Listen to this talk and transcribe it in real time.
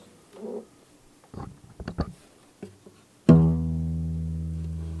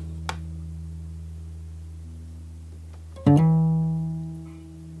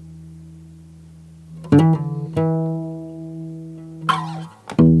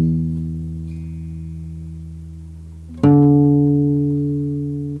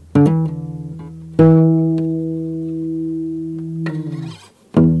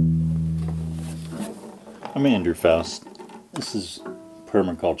Peter Faust. This is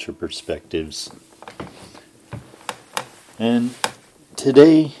Permaculture Perspectives. And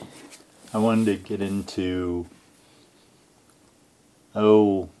today I wanted to get into,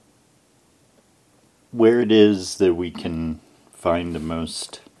 where it is that we can find the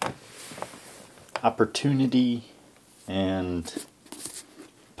most opportunity and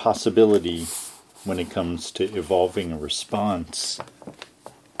possibility when it comes to evolving a response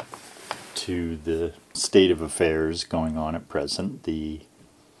to the state of affairs going on at present, the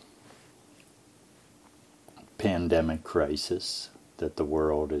pandemic crisis that the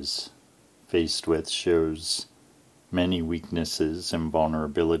world is faced with shows many weaknesses and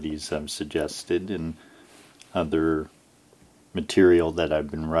vulnerabilities I've suggested in other material that I've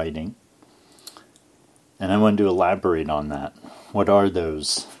been writing. And I wanted to elaborate on that. What are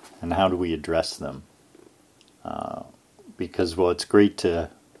those and how do we address them? Because while it's great to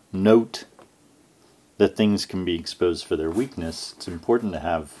note that things can be exposed for their weakness, it's important to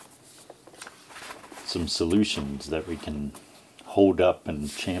have some solutions that we can hold up and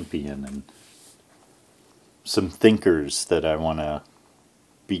champion, and some thinkers that I want to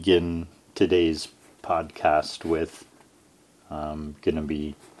begin today's podcast with. I'm going to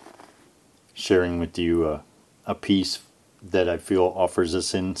be sharing with you a piece that I feel offers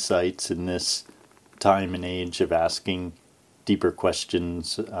us insights in this time and age of asking deeper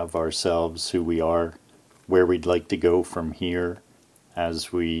questions of ourselves, who we are, where we'd like to go from here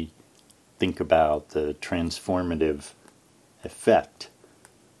as we think about the transformative effect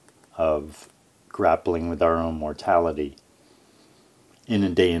of grappling with our own mortality in a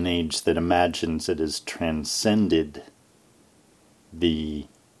day and age that imagines it has transcended the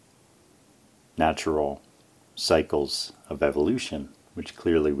natural cycles of evolution, which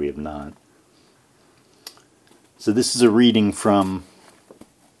clearly we have not. So this is a reading from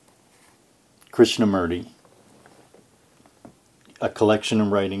Krishnamurti, a collection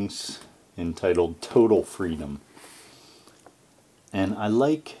of writings entitled Total Freedom. And I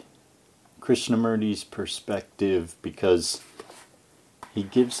like Krishnamurti's perspective because he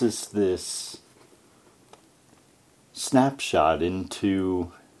gives us this snapshot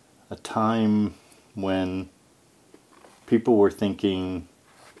into a time when people were thinking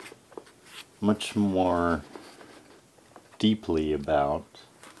much more deeply about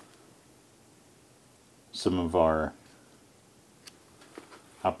some of our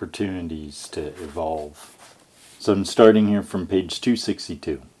opportunities to evolve. So I'm starting here from page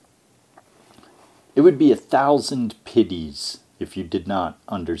 262. It would be 1,000 pities if you did not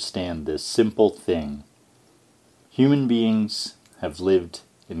understand this simple thing. Human beings have lived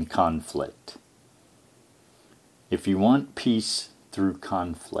in conflict. If you want peace through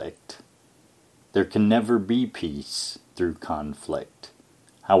conflict, there can never be peace through conflict.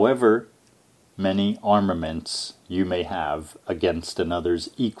 However many armaments you may have against another's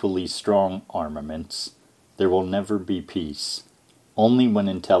equally strong armaments, there will never be peace. Only when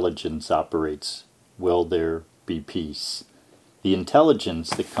intelligence operates will there be peace. The intelligence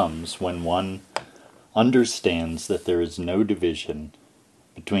that comes when one understands that there is no division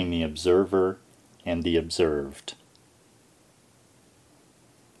between the observer and the observed.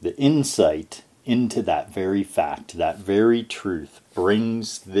 The insight into that very fact, that very truth,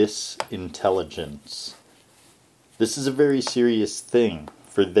 brings this intelligence. This is a very serious thing,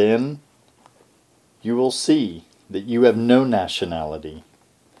 for then you will see that you have no nationality.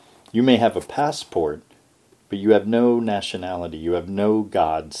 You may have a passport, but you have no nationality. You have no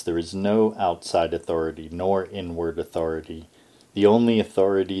gods. There is no outside authority, nor inward authority. The only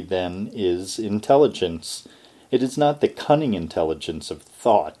authority then is intelligence. It is not the cunning intelligence of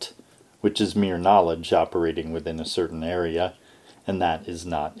thought, which is mere knowledge operating within a certain area, and that is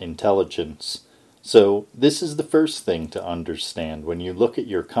not intelligence. So this is the first thing to understand. When you look at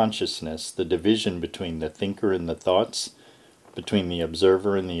your consciousness, the division between the thinker and the thoughts, between the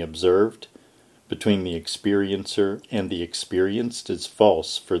observer and the observed, between the experiencer and the experienced is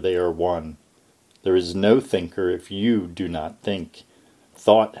false, for they are one. There is no thinker if you do not think.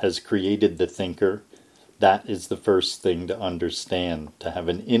 Thought has created the thinker. That is the first thing to understand, to have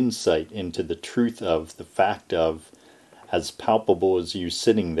an insight into the truth of, the fact of, as palpable as you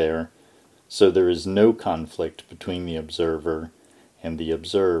sitting there, so there is no conflict between the observer and the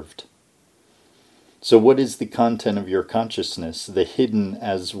observed. So what is the content of your consciousness, the hidden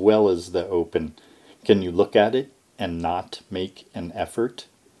as well as the open? Can you look at it and not make an effort?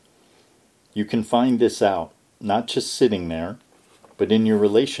 You can find this out, not just sitting there, but in your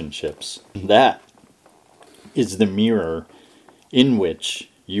relationships. That is the mirror in which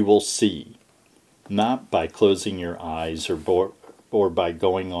you will see, not by closing your eyes or or by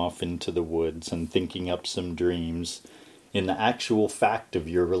going off into the woods and thinking up some dreams, in the actual fact of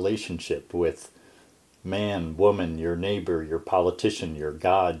your relationship with man, woman, your neighbor, your politician, your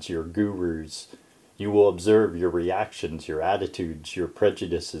gods, your gurus, you will observe your reactions, your attitudes, your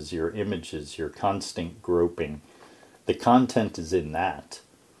prejudices, your images, your constant groping. The content is in that.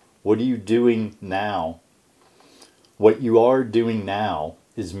 What are you doing now? What you are doing now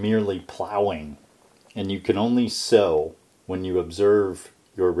is merely plowing, and you can only sow when you observe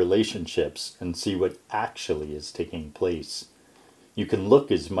your relationships and see what actually is taking place. You can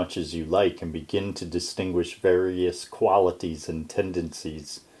look as much as you like and begin to distinguish various qualities and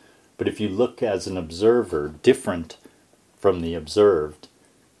tendencies, but if you look as an observer different from the observed,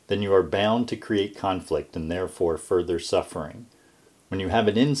 then you are bound to create conflict and therefore further suffering. When you have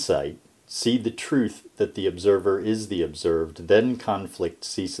an insight, see the truth that the observer is the observed, then conflict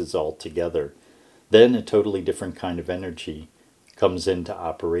ceases altogether. Then a totally different kind of energy comes into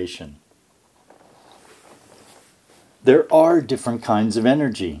operation. There are different kinds of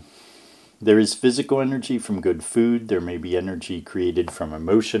energy. There is physical energy from good food. There may be energy created from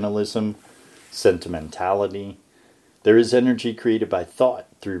emotionalism, sentimentality. There is energy created by thought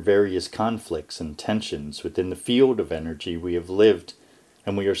through various conflicts and tensions. Within the field of energy we have lived,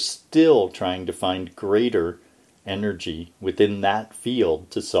 and we are still trying to find greater energy within that field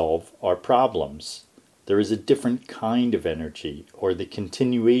to solve our problems. There is a different kind of energy, or the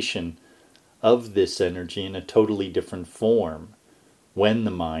continuation of this energy in a totally different form, when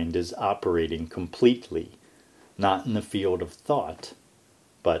the mind is operating completely, not in the field of thought,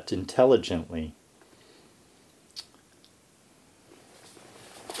 but intelligently.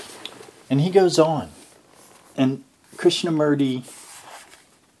 And he goes on, and Krishnamurti,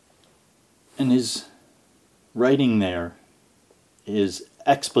 in his writing there, is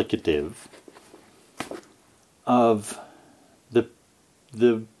explicative of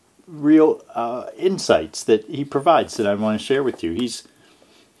the real insights that he provides that I want to share with you.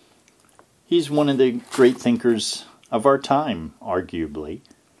 He's one of the great thinkers of our time, arguably,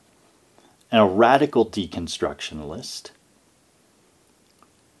 and a radical deconstructionalist.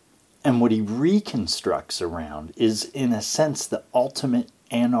 And what he reconstructs around is, in a sense, the ultimate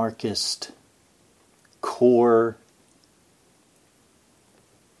anarchist core,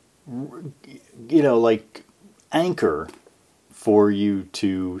 like anchor for you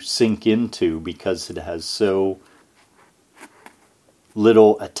to sink into, because it has so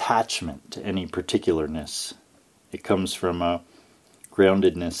little attachment to any particularness. It comes from a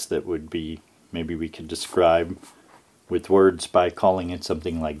groundedness that would be, maybe we could describe with words by calling it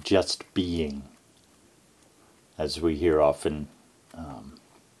something like just being, as we hear often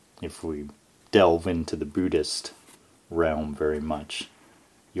if we delve into the Buddhist realm very much.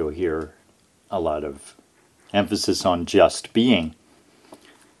 You'll hear a lot of emphasis on just being.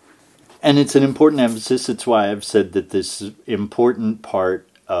 And it's an important emphasis. It's why I've said that this important part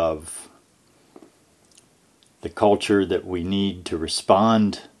of the culture that we need to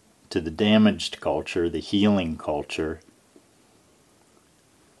respond to the damaged culture, the healing culture,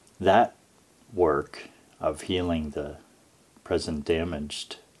 that work of healing the present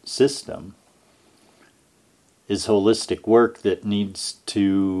damaged system is holistic work that needs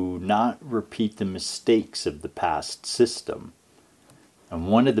to not repeat the mistakes of the past system. And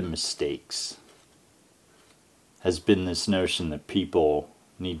one of the mistakes has been this notion that people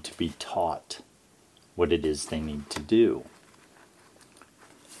need to be taught what it is they need to do.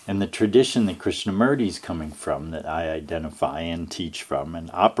 And the tradition that Krishnamurti is coming from, that I identify and teach from and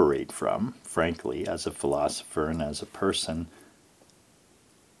operate from, frankly, as a philosopher and as a person,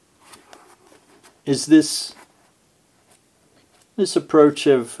 is this approach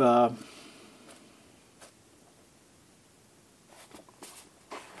of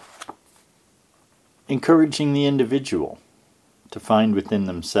encouraging the individual to find within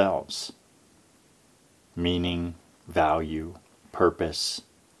themselves meaning, value, purpose,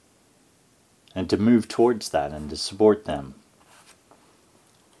 and to move towards that and to support them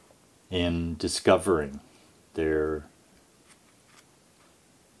in discovering their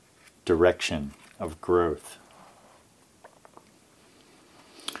direction of growth.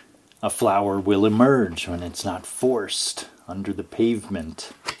 A flower will emerge when it's not forced under the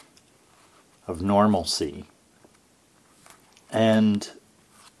pavement of normalcy. And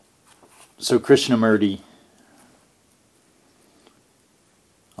so Krishnamurti,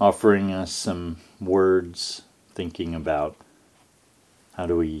 offering us some words, thinking about how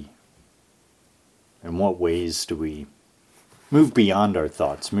do we, in what ways do we move beyond our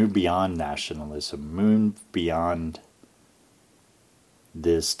thoughts, move beyond nationalism, move beyond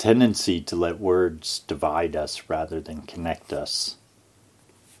this tendency to let words divide us rather than connect us.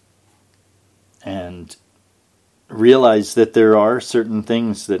 and realize that there are certain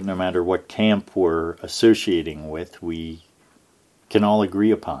things that no matter what camp we're associating with, we can all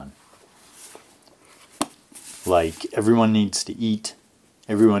agree upon. Like, everyone needs to eat,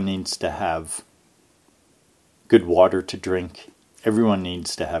 everyone needs to have good water to drink, everyone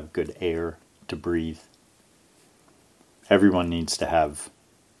needs to have good air to breathe, everyone needs to have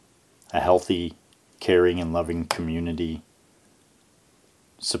a healthy, caring, and loving community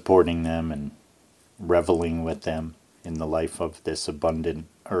supporting them and reveling with them in the life of this abundant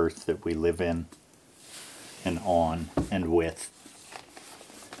earth that we live in and on and with.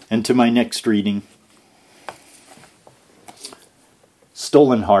 And to my next reading,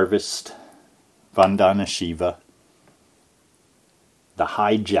 Stolen Harvest, Vandana Shiva, the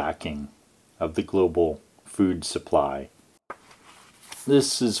hijacking of the global food supply.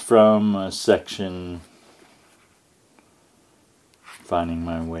 This is from a section, finding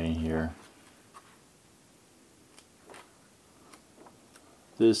my way here.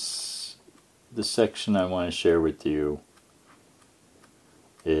 The section I want to share with you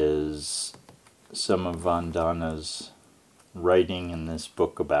is some of Vandana's writing in this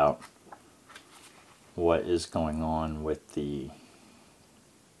book about what is going on with the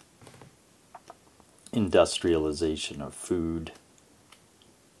industrialization of food.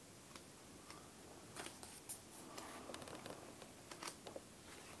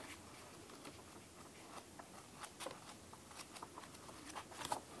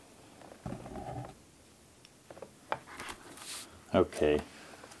 Okay.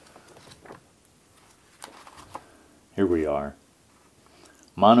 Here we are.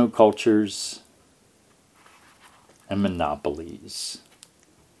 Monocultures and monopolies.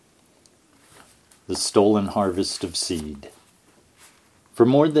 The stolen harvest of seed. For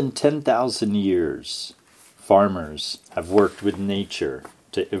more than 10,000 years, farmers have worked with nature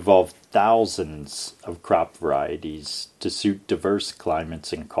to evolve thousands of crop varieties to suit diverse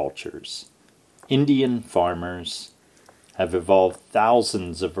climates and cultures. Indian farmers have evolved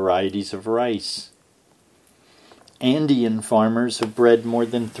thousands of varieties of rice. Andean farmers have bred more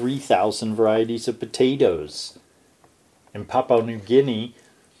than 3,000 varieties of potatoes. In Papua New Guinea,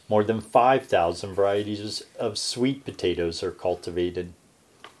 more than 5,000 varieties of sweet potatoes are cultivated.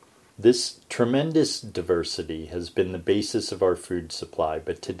 This tremendous diversity has been the basis of our food supply,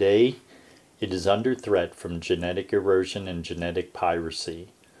 but today it is under threat from genetic erosion and genetic piracy.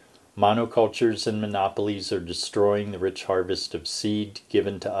 Monocultures and monopolies are destroying the rich harvest of seed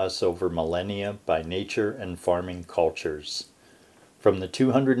given to us over millennia by nature and farming cultures. From the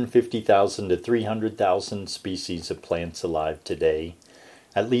 250,000 to 300,000 species of plants alive today,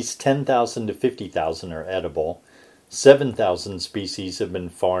 at least 10,000 to 50,000 are edible. 7,000 species have been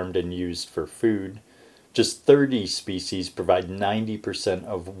farmed and used for food. Just 30 species provide 90%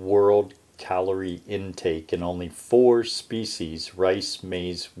 of world calorie intake, and only 4 species, rice,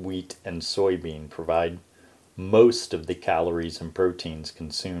 maize, wheat, and soybean, provide most of the calories and proteins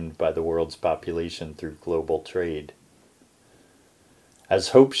consumed by the world's population through global trade. As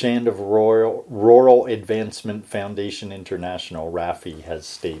Hope Shand of Rural Advancement Foundation International, RAFI, has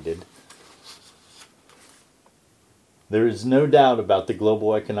stated, there is no doubt about the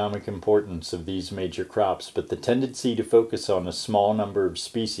global economic importance of these major crops, but the tendency to focus on a small number of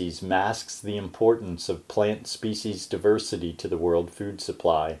species masks the importance of plant species diversity to the world food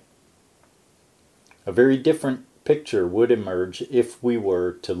supply. A very different picture would emerge if we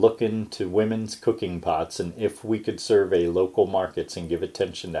were to look into women's cooking pots and if we could survey local markets and give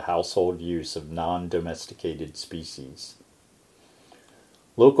attention to household use of non-domesticated species.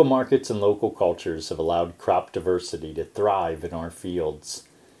 Local markets and local cultures have allowed crop diversity to thrive in our fields,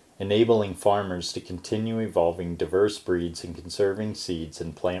 enabling farmers to continue evolving diverse breeds and conserving seeds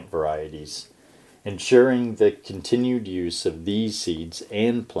and plant varieties. Ensuring the continued use of these seeds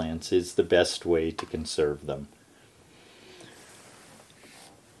and plants is the best way to conserve them.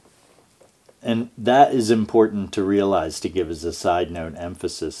 And that is important to realize, to give as a side note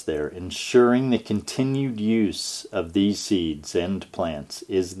emphasis there. Ensuring the continued use of these seeds and plants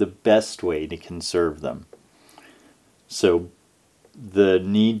is the best way to conserve them. So the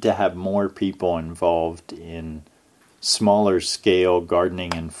need to have more people involved in smaller scale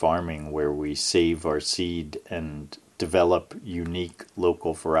gardening and farming where we save our seed and develop unique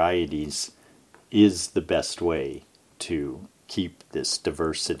local varieties is the best way to keep this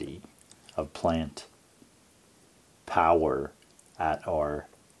diversity of plant power at our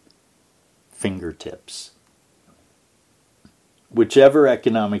fingertips. Whichever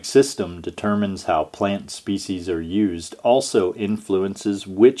economic system determines how plant species are used also influences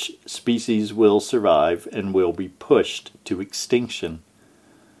which species will survive and will be pushed to extinction.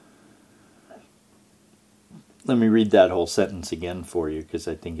 Let me read that whole sentence again for you because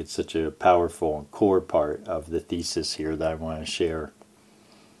I think it's such a powerful and core part of the thesis here that I want to share.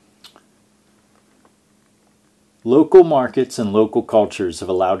 Local markets and local cultures have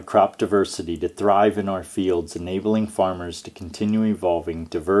allowed crop diversity to thrive in our fields, enabling farmers to continue evolving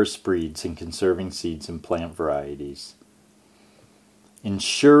diverse breeds and conserving seeds and plant varieties.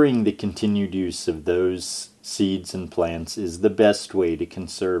 Ensuring the continued use of those seeds and plants is the best way to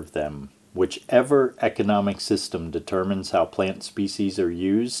conserve them. Whichever economic system determines how plant species are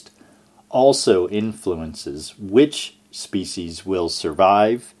used also influences which species will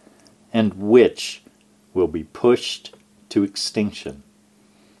survive and which will be pushed to extinction.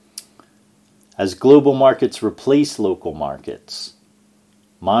 As global markets replace local markets,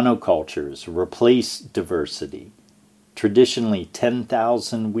 monocultures replace diversity. Traditionally,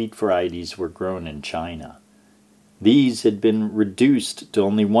 10,000 wheat varieties were grown in China. These had been reduced to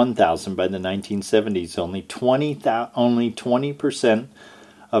only 1,000 by the 1970s. Only 20%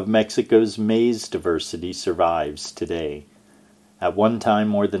 of Mexico's maize diversity survives today. At one time,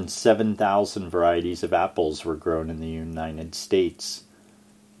 more than 7,000 varieties of apples were grown in the United States.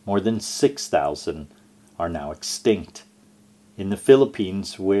 More than 6,000 are now extinct. In the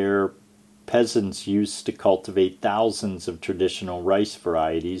Philippines, where peasants used to cultivate thousands of traditional rice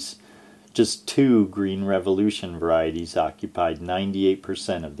varieties, just 2 Green Revolution varieties occupied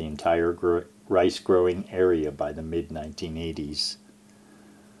 98% of the entire rice growing area by the mid-1980s.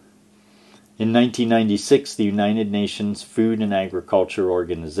 In 1996, the United Nations Food and Agriculture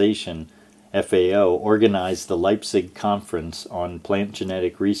Organization, FAO, organized the Leipzig Conference on Plant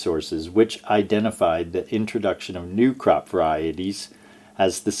Genetic Resources, which identified the introduction of new crop varieties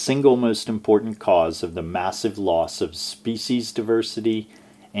as the single most important cause of the massive loss of species diversity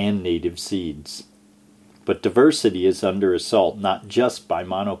and native seeds. But diversity is under assault not just by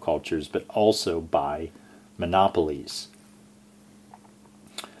monocultures, but also by monopolies.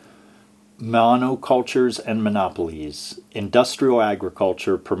 Monocultures and monopolies. Industrial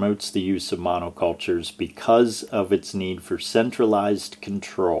agriculture promotes the use of monocultures because of its need for centralized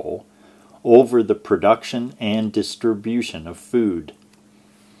control over the production and distribution of food.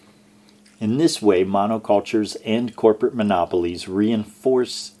 In this way, monocultures and corporate monopolies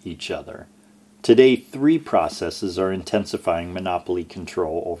reinforce each other. Today, 3 processes are intensifying monopoly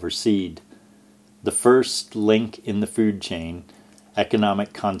control over seed. The first link in the food chain,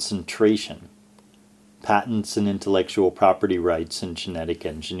 economic concentration, patents and intellectual property rights in genetic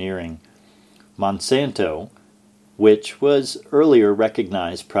engineering. Monsanto, which was earlier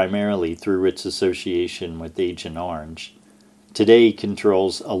recognized primarily through its association with Agent Orange, today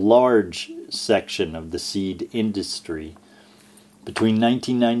controls a large section of the seed industry. Between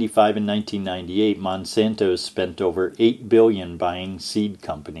 1995 and 1998, Monsanto spent over $8 billion buying seed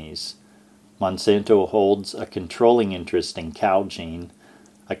companies. Monsanto holds a controlling interest in Calgene,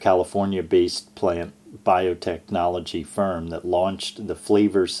 a California-based plant biotechnology firm that launched the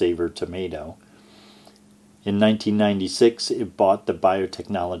Flavor Saver tomato. In 1996, it bought the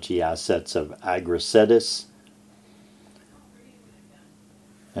biotechnology assets of Agrocetus.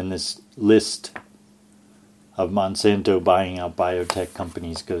 And this list of Monsanto buying out biotech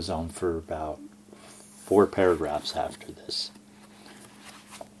companies goes on for about 4 paragraphs after this.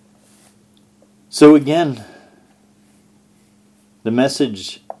 So again, the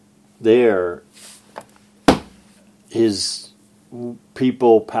message there is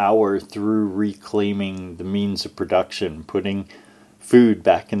people power through reclaiming the means of production, putting food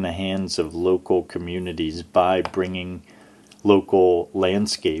back in the hands of local communities by bringing local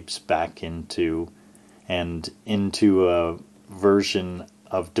landscapes back into a version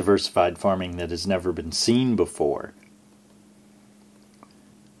of diversified farming that has never been seen before,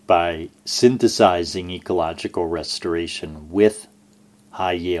 by synthesizing ecological restoration with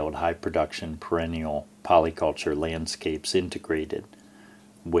high yield, high production, perennial polyculture landscapes integrated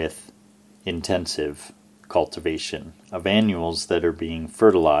with intensive cultivation of annuals that are being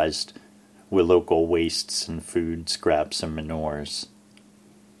fertilized with local wastes and food scraps and manures.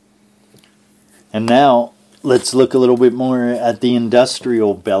 And now let's look a little bit more at the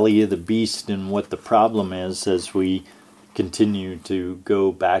industrial belly of the beast and what the problem is as we continue to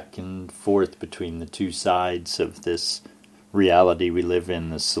go back and forth between the two sides of this reality we live in,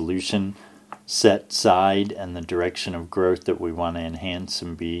 the solution set side and the direction of growth that we want to enhance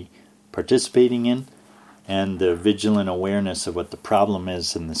and be participating in, and the vigilant awareness of what the problem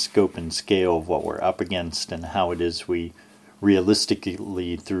is and the scope and scale of what we're up against and how it is we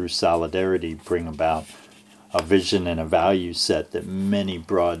realistically, through solidarity, bring about a vision and a value set that many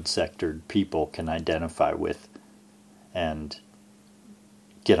broad-sectored people can identify with and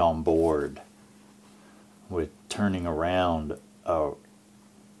get on board with turning around a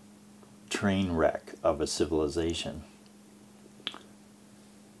train wreck of a civilization.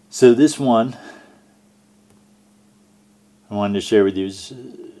 So this one I wanted to share with you is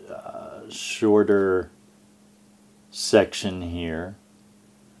a shorter section here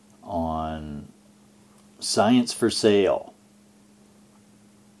on science for sale.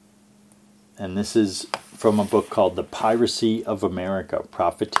 And this is from a book called The Piracy of America,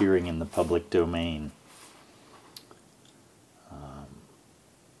 Profiteering in the Public Domain.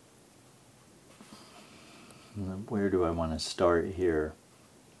 Where do I want to start here?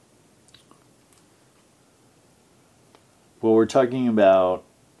 Well, we're talking about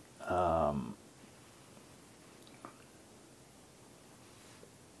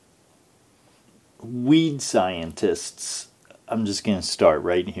weed scientists. I'm just going to start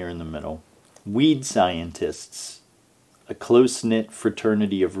right here in the middle. Weed scientists, a close-knit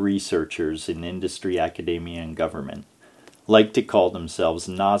fraternity of researchers in industry, academia, and government, like to call themselves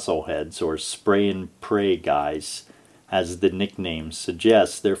nozzleheads or spray-and-pray guys. As the nickname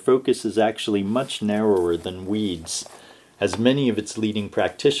suggests, their focus is actually much narrower than weeds. As many of its leading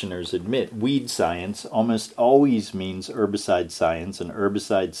practitioners admit, weed science almost always means herbicide science, and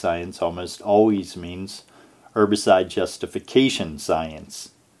herbicide science almost always means herbicide justification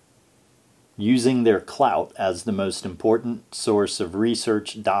science. Using their clout as the most important source of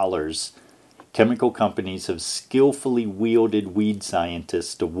research dollars, chemical companies have skillfully wielded weed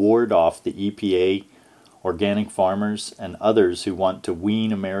scientists to ward off the EPA, organic farmers, and others who want to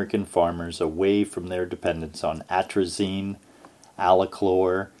wean American farmers away from their dependence on atrazine,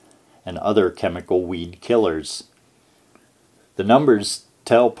 alachlor, and other chemical weed killers. The numbers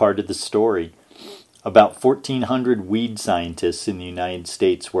tell part of the story. About 1,400 weed scientists in the United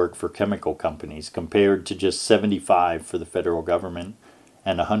States work for chemical companies, compared to just 75 for the federal government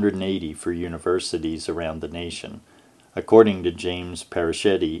and 180 for universities around the nation, according to James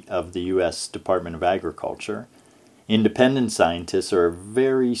Paraschetti of the U.S. Department of Agriculture. Independent scientists are a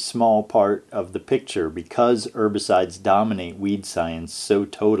very small part of the picture because herbicides dominate weed science so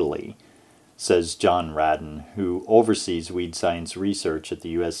totally, says John Radden, who oversees weed science research at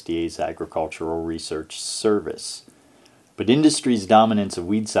the USDA's Agricultural Research Service. But industry's dominance of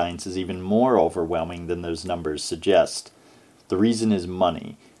weed science is even more overwhelming than those numbers suggest. The reason is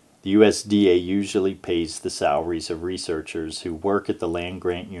money. The USDA usually pays the salaries of researchers who work at the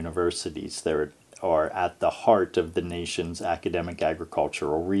land-grant universities that are at the heart of the nation's academic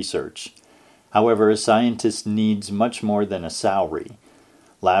agricultural research. However, a scientist needs much more than a salary.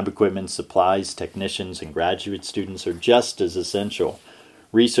 Lab equipment, supplies, technicians, and graduate students are just as essential.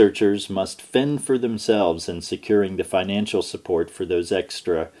 Researchers must fend for themselves in securing the financial support for those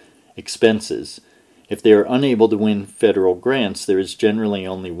extra expenses. If they are unable to win federal grants, there is generally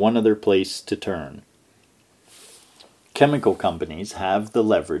only one other place to turn. Chemical companies have the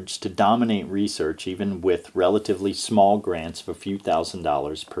leverage to dominate research even with relatively small grants of a few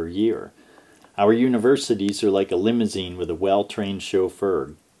 $1,000s per year. Our universities are like a limousine with a well-trained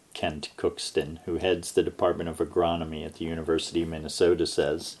chauffeur, Kent Cookston, who heads the Department of Agronomy at the University of Minnesota,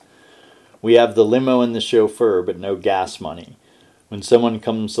 says. We have the limo and the chauffeur, but no gas money. When someone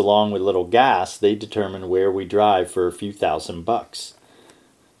comes along with little gas, they determine where we drive for a few $1,000s.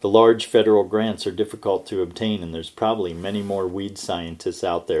 The large federal grants are difficult to obtain, and there's probably many more weed scientists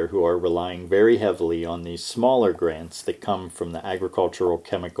out there who are relying very heavily on these smaller grants that come from the agricultural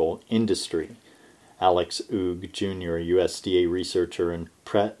chemical industry. Alex Oog, Jr., a USDA researcher and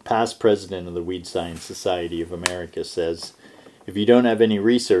past president of the Weed Science Society of America, says, if you don't have any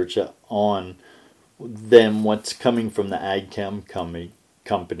research on them what's coming from the ag chem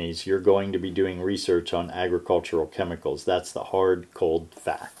companies, you're going to be doing research on agricultural chemicals. That's the hard, cold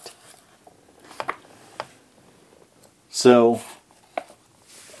fact. So,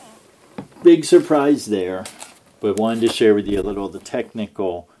 big surprise there, but wanted to share with you a little of the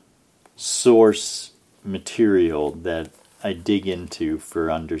technical source material that I dig into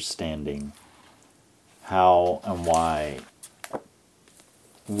for understanding how and why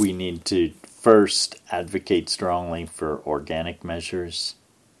we need to first advocate strongly for organic measures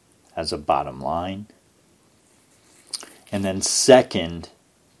as a bottom line. And then second,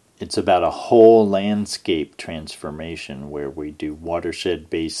 it's about a whole landscape transformation where we do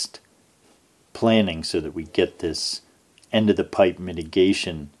watershed-based planning so that we get this end-of-the-pipe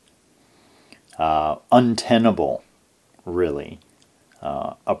mitigation untenable, really,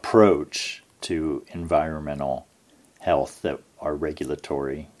 approach to environmental health that our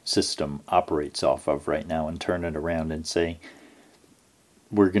regulatory system operates off of right now, and turn it around and say,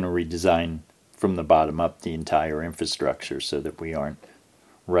 we're going to redesign from the bottom up the entire infrastructure so that we aren't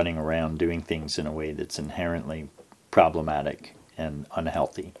running around doing things in a way that's inherently problematic and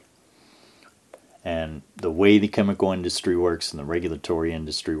unhealthy. And the way the chemical industry works and the regulatory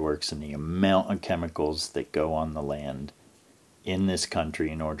industry works and the amount of chemicals that go on the land in this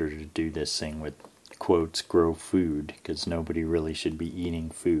country in order to do this thing with, quotes, grow food, because nobody really should be eating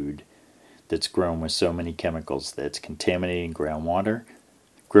food that's grown with so many chemicals that it's contaminating groundwater,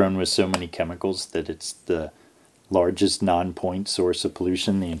 grown with so many chemicals that it's the largest non-point source of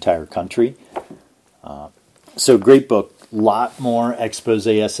pollution in the entire country. So great book. Lot more expose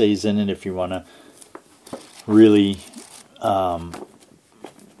essays in it if you want to really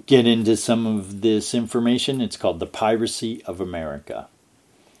get into some of this information. It's called The Piracy of America.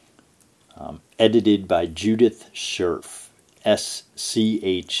 Edited by Judith Scherff,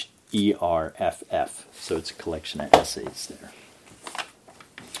 Scherff. So it's a collection of essays there.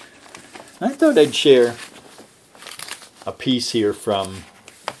 I thought I'd share a piece here from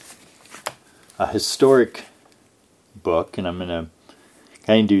a historic book, and I'm going to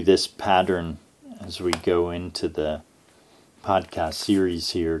kind of do this pattern as we go into the podcast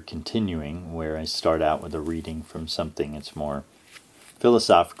series here, continuing, where I start out with a reading from something that's more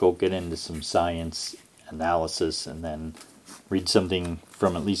philosophical, get into some science analysis, and then read something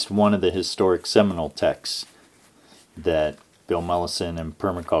from at least one of the historic seminal texts that Bill Mollison and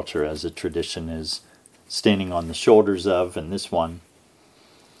permaculture as a tradition is standing on the shoulders of, and this one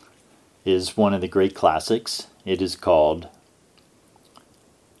is one of the great classics. It is called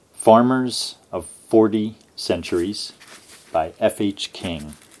Farmers of 40 Centuries by F.H.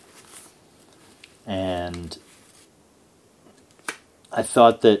 King. And I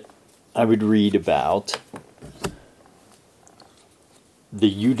thought that I would read about the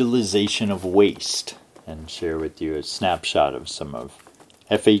utilization of waste and share with you a snapshot of some of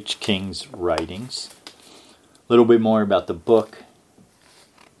F.H. King's writings. A little bit more about the book.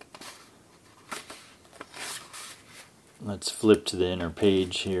 Let's flip to the inner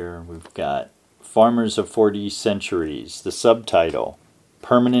page here. We've got Farmers of 40 Centuries. The subtitle,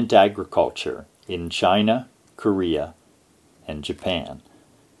 Permanent Agriculture in China, Korea, and Japan.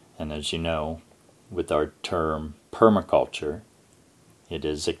 And as you know, with our term permaculture, it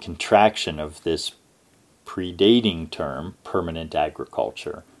is a contraction of this predating term, permanent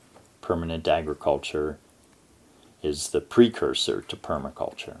agriculture. Permanent agriculture is the precursor to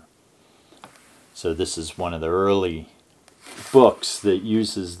permaculture. So this is one of the early books that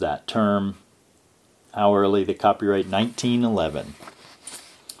uses that term. How early? The copyright 1911.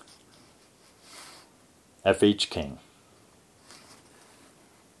 F.H. King.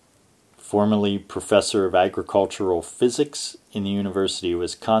 Formerly professor of agricultural physics in the University of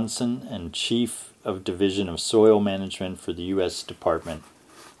Wisconsin and chief of Division of Soil Management for the U.S. Department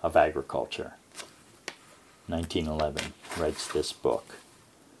of Agriculture. 1911, writes this book.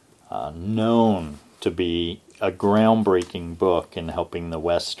 Known to be a groundbreaking book in helping the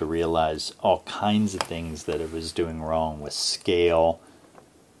West to realize all kinds of things that it was doing wrong with scale,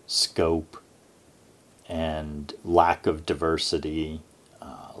 scope, and lack of diversity,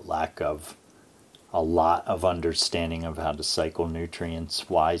 lack of a lot of understanding of how to cycle nutrients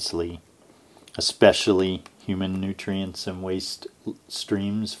wisely, especially human nutrients and waste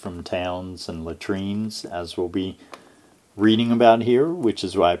streams from towns and latrines, as we'll be reading about here, which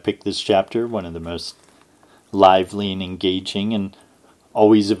is why I picked this chapter. One of the most lively and engaging and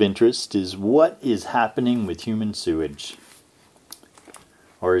always of interest is what is happening with human sewage.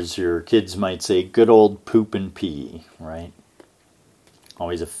 Or as your kids might say, good old poop and pee, right?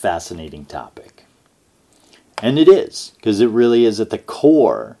 Always a fascinating topic. And it is, because it really is at the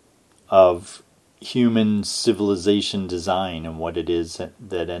core of human civilization design and what it is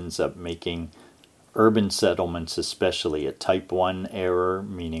that ends up making urban settlements especially a type 1 error,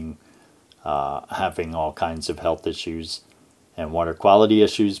 meaning having all kinds of health issues and water quality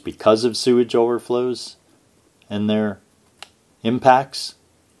issues because of sewage overflows and their impacts,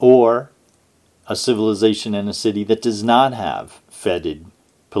 or a civilization in a city that does not have fetid,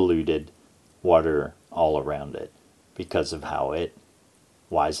 polluted water all around it because of how it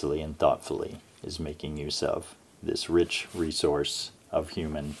wisely and thoughtfully is making use of this rich resource of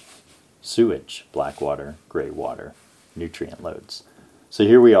human sewage, black water, gray water, nutrient loads. So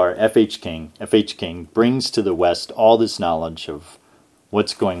here we are, F.H. King. F.H. King brings to the West all this knowledge of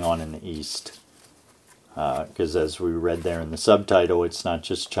what's going on in the East. Because as we read there in the subtitle, it's not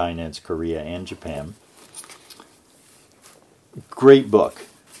just China, it's Korea and Japan. Great book.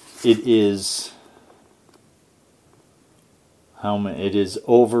 It is it is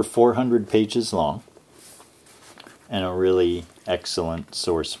over 400 pages long and a really excellent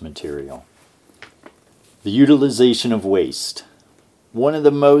source material. The utilization of waste. one of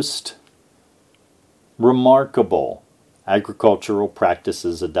the most remarkable agricultural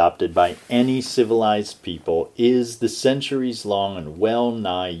practices adopted by any civilized people is the centuries-long and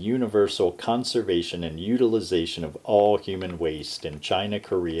well-nigh universal conservation and utilization of all human waste in China,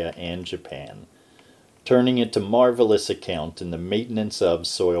 Korea, and Japan, turning it to marvelous account in the maintenance of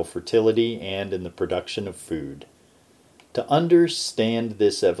soil fertility and in the production of food. To understand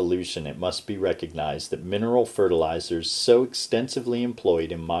this evolution, it must be recognized that mineral fertilizers so extensively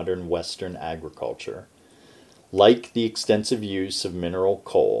employed in modern Western agriculture, like the extensive use of mineral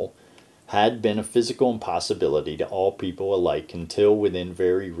coal, had been a physical impossibility to all people alike until within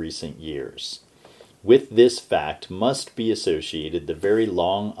very recent years. With this fact must be associated the very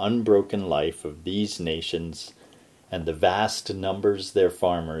long, unbroken life of these nations and the vast numbers their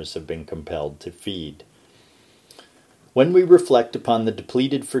farmers have been compelled to feed. When we reflect upon the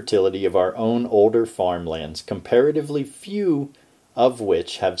depleted fertility of our own older farmlands, comparatively few of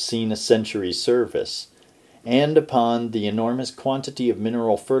which have seen a century's service, and upon the enormous quantity of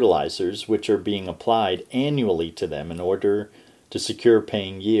mineral fertilizers which are being applied annually to them in order to secure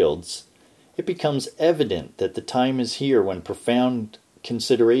paying yields, it becomes evident that the time is here when profound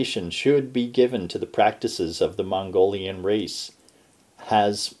consideration should be given to the practices of the Mongolian race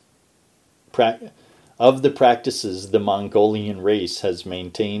has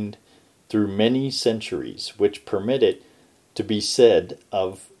maintained through many centuries, which permit it to be said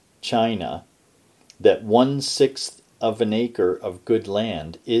of China that 1/6 of an acre of good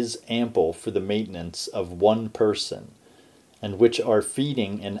land is ample for the maintenance of one person, and which are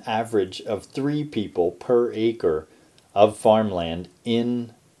feeding an average of 3 people per acre of farmland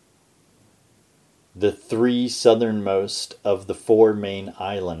in the 3 southernmost of the 4 main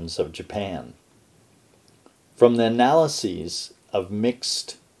islands of Japan. From the analyses of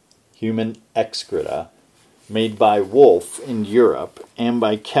mixed human excreta made by Wolff in Europe and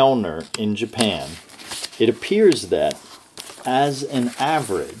by Kellner in Japan, it appears that, as an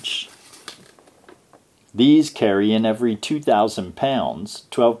average, these carry in every 2,000 pounds,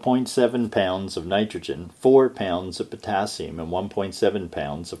 12.7 pounds of nitrogen, 4 pounds of potassium, and 1.7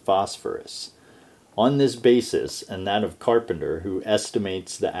 pounds of phosphorus. On this basis, and that of Carpenter, who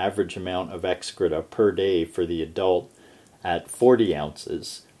estimates the average amount of excreta per day for the adult at 40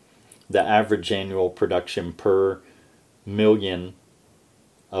 ounces, the average annual production per million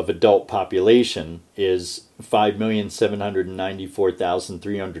of adult population is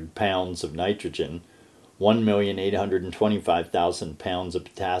 5,794,300 pounds of nitrogen, 1,825,000 pounds of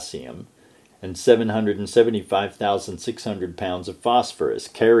potassium, and 775,600 pounds of phosphorus,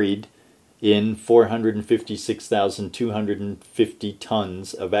 carried in 456,250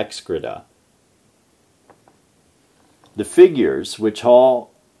 tons of excreta. The figures, which Hall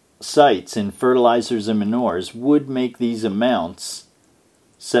cites in Fertilizers and Manures, would make these amounts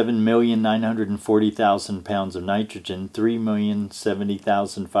 7,940,000 pounds of nitrogen,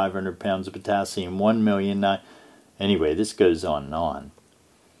 3,070,500 pounds of potassium, 1,000,009. Anyway, this goes on and on.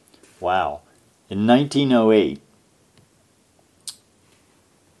 Wow. In 1908,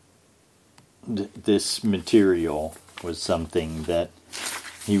 this material was something that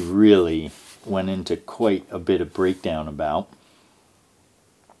he really went into quite a bit of breakdown about.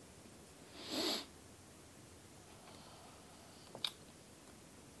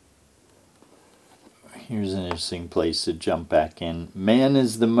 Here's an interesting place to jump back in. Man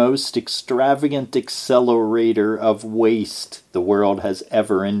is the most extravagant accelerator of waste the world has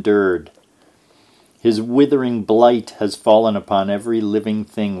ever endured. His withering blight has fallen upon every living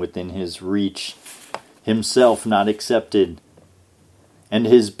thing within his reach, himself not excepted, and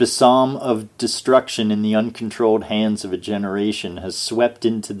his besom of destruction in the uncontrolled hands of a generation has swept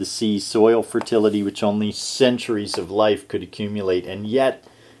into the sea soil fertility which only centuries of life could accumulate, and yet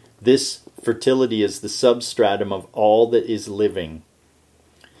this fertility is the substratum of all that is living.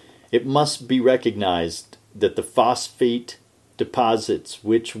 It must be recognized that the phosphate deposits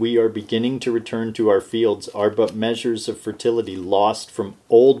which we are beginning to return to our fields are but measures of fertility lost from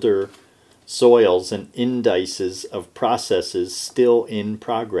older soils and indices of processes still in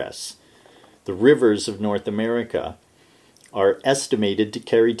progress. The rivers of North America are estimated to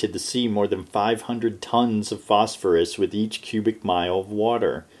carry to the sea more than 500 tons of phosphorus with each cubic mile of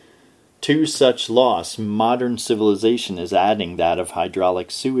water. To such loss, modern civilization is adding that of hydraulic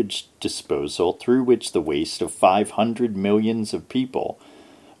sewage disposal, through which the waste of 500 millions of people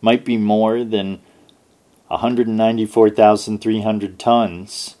might be more than 194,300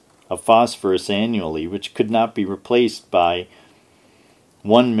 tons of phosphorus annually, which could not be replaced by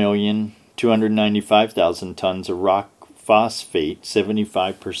 1,295,000 tons of rock phosphate,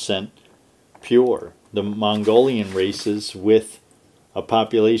 75% pure. The Mongolian races with a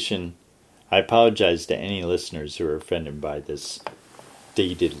population, I apologize to any listeners who are offended by this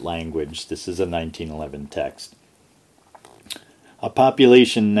dated language. This is a 1911 text. A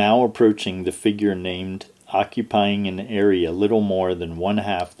population now approaching the figure named, occupying an area little more than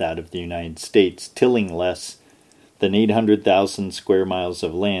one-half that of the United States, tilling less than 800,000 square miles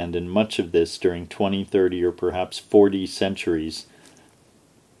of land, and much of this during 20, 30, or perhaps 40 centuries.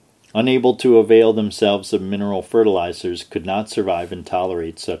 Unable to avail themselves of mineral fertilizers, could not survive and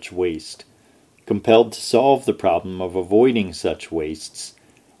tolerate such waste. Compelled to solve the problem of avoiding such wastes,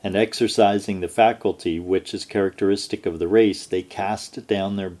 and exercising the faculty which is characteristic of the race, they cast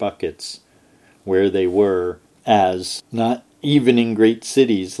down their buckets where they were, as, not even in great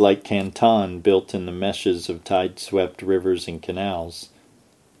cities like Canton, built in the meshes of tide-swept rivers and canals,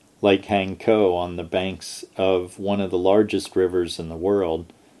 like Hankou on the banks of one of the largest rivers in the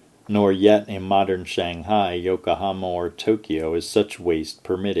world, nor yet in modern Shanghai, Yokohama, or Tokyo is such waste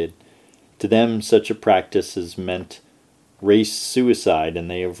permitted. To them such a practice has meant race suicide,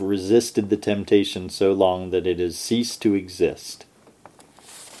 and they have resisted the temptation so long that it has ceased to exist.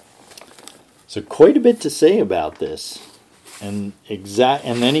 So quite a bit to say about this. And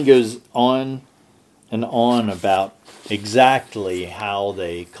then he goes on and on about exactly how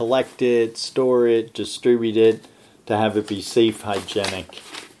they collect it, store it, distribute it, to have it be safe, hygienic,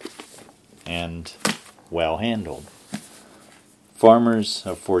 and well handled. Farmers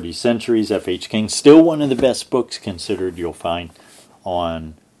of 40 Centuries, F.H. King, still one of the best books considered you'll find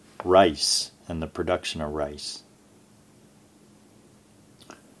on rice and the production of rice.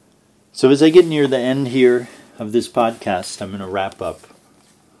 So as I get near the end here of this podcast, I'm going to wrap up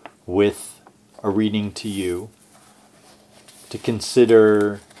with a reading to you to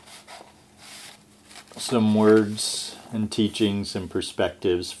consider some words and teachings and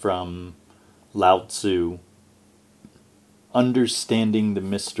perspectives from Lao Tzu, Understanding the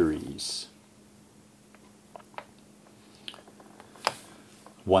Mysteries.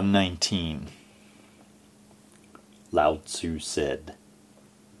 119. Lao Tzu said,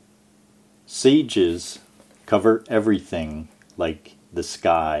 "Sages cover everything like the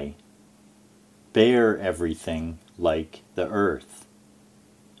sky, bear everything like the earth,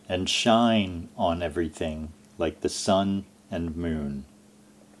 and shine on everything like the sun and moon.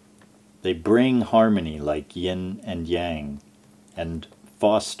 They bring harmony like yin and yang, and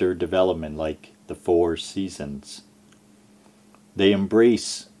foster development like the four seasons. They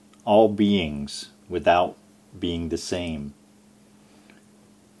embrace all beings without being the same.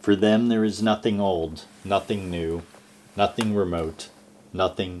 For them there is nothing old, nothing new, nothing remote,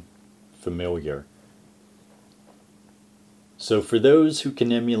 nothing familiar. So for those who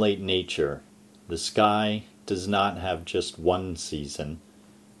can emulate nature, the sky does not have just one season.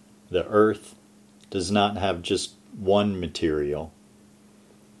 The earth does not have just one material.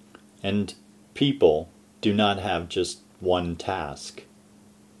 And people do not have just one task.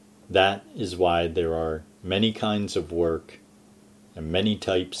 That is why there are many kinds of work and many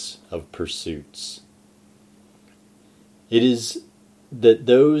types of pursuits. It is that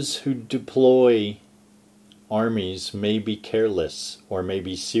those who deploy armies may be careless or may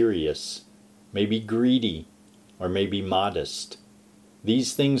be serious, may be greedy or may be modest.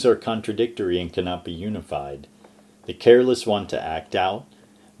 These things are contradictory and cannot be unified. The careless want to act out,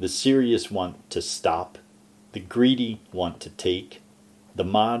 the serious want to stop, the greedy want to take, the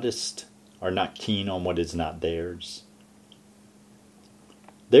modest are not keen on what is not theirs.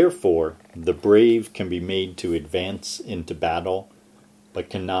 Therefore, the brave can be made to advance into battle,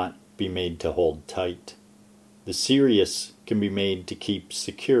 but cannot be made to hold tight. The serious can be made to keep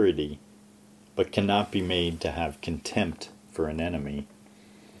security, but cannot be made to have contempt for an enemy.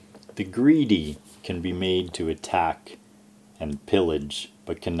 The greedy can be made to attack and pillage,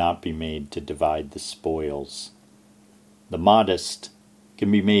 but cannot be made to divide the spoils. The modest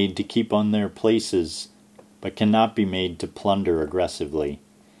can be made to keep on their places, but cannot be made to plunder aggressively.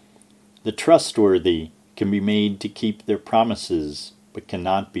 The trustworthy can be made to keep their promises, but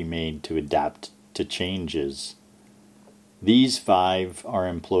cannot be made to adapt to changes. These five are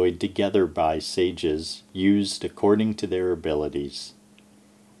employed together by sages, used according to their abilities.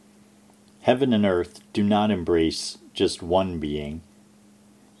 Heaven and earth do not embrace just one being.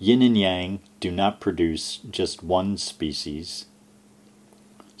 Yin and yang do not produce just one species.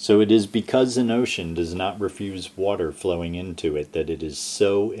 So it is because an ocean does not refuse water flowing into it that it is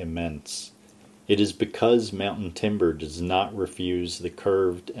so immense. It is because mountain timber does not refuse the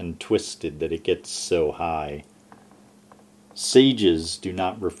curved and twisted that it gets so high. Sages do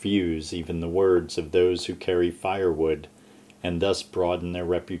not refuse even the words of those who carry firewood and thus broaden their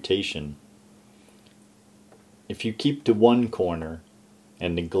reputation. If you keep to one corner,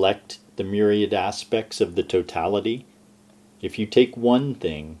 and neglect the myriad aspects of the totality, if you take one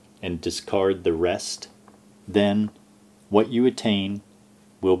thing and discard the rest, then what you attain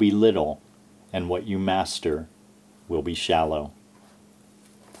will be little, and what you master will be shallow.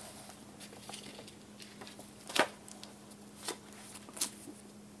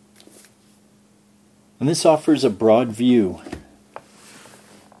 And this offers a broad view,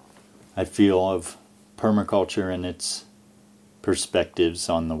 I feel, of permaculture and its perspectives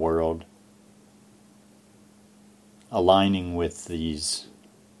on the world, aligning with these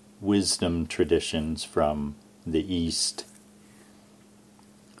wisdom traditions from the East.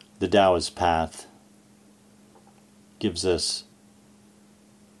 The Taoist path gives us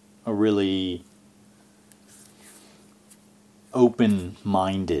a really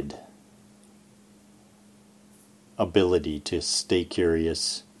open-minded ability to stay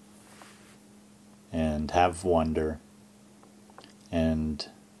curious and have wonder, and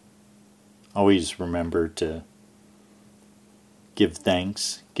always remember to give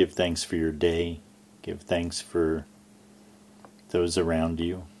thanks for your day, give thanks for those around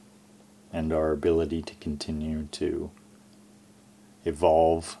you, and our ability to continue to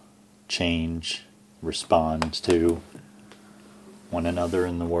evolve, change, respond to one another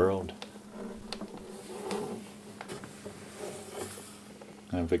in the world.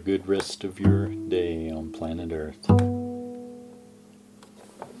 Have a good rest of your day on planet Earth.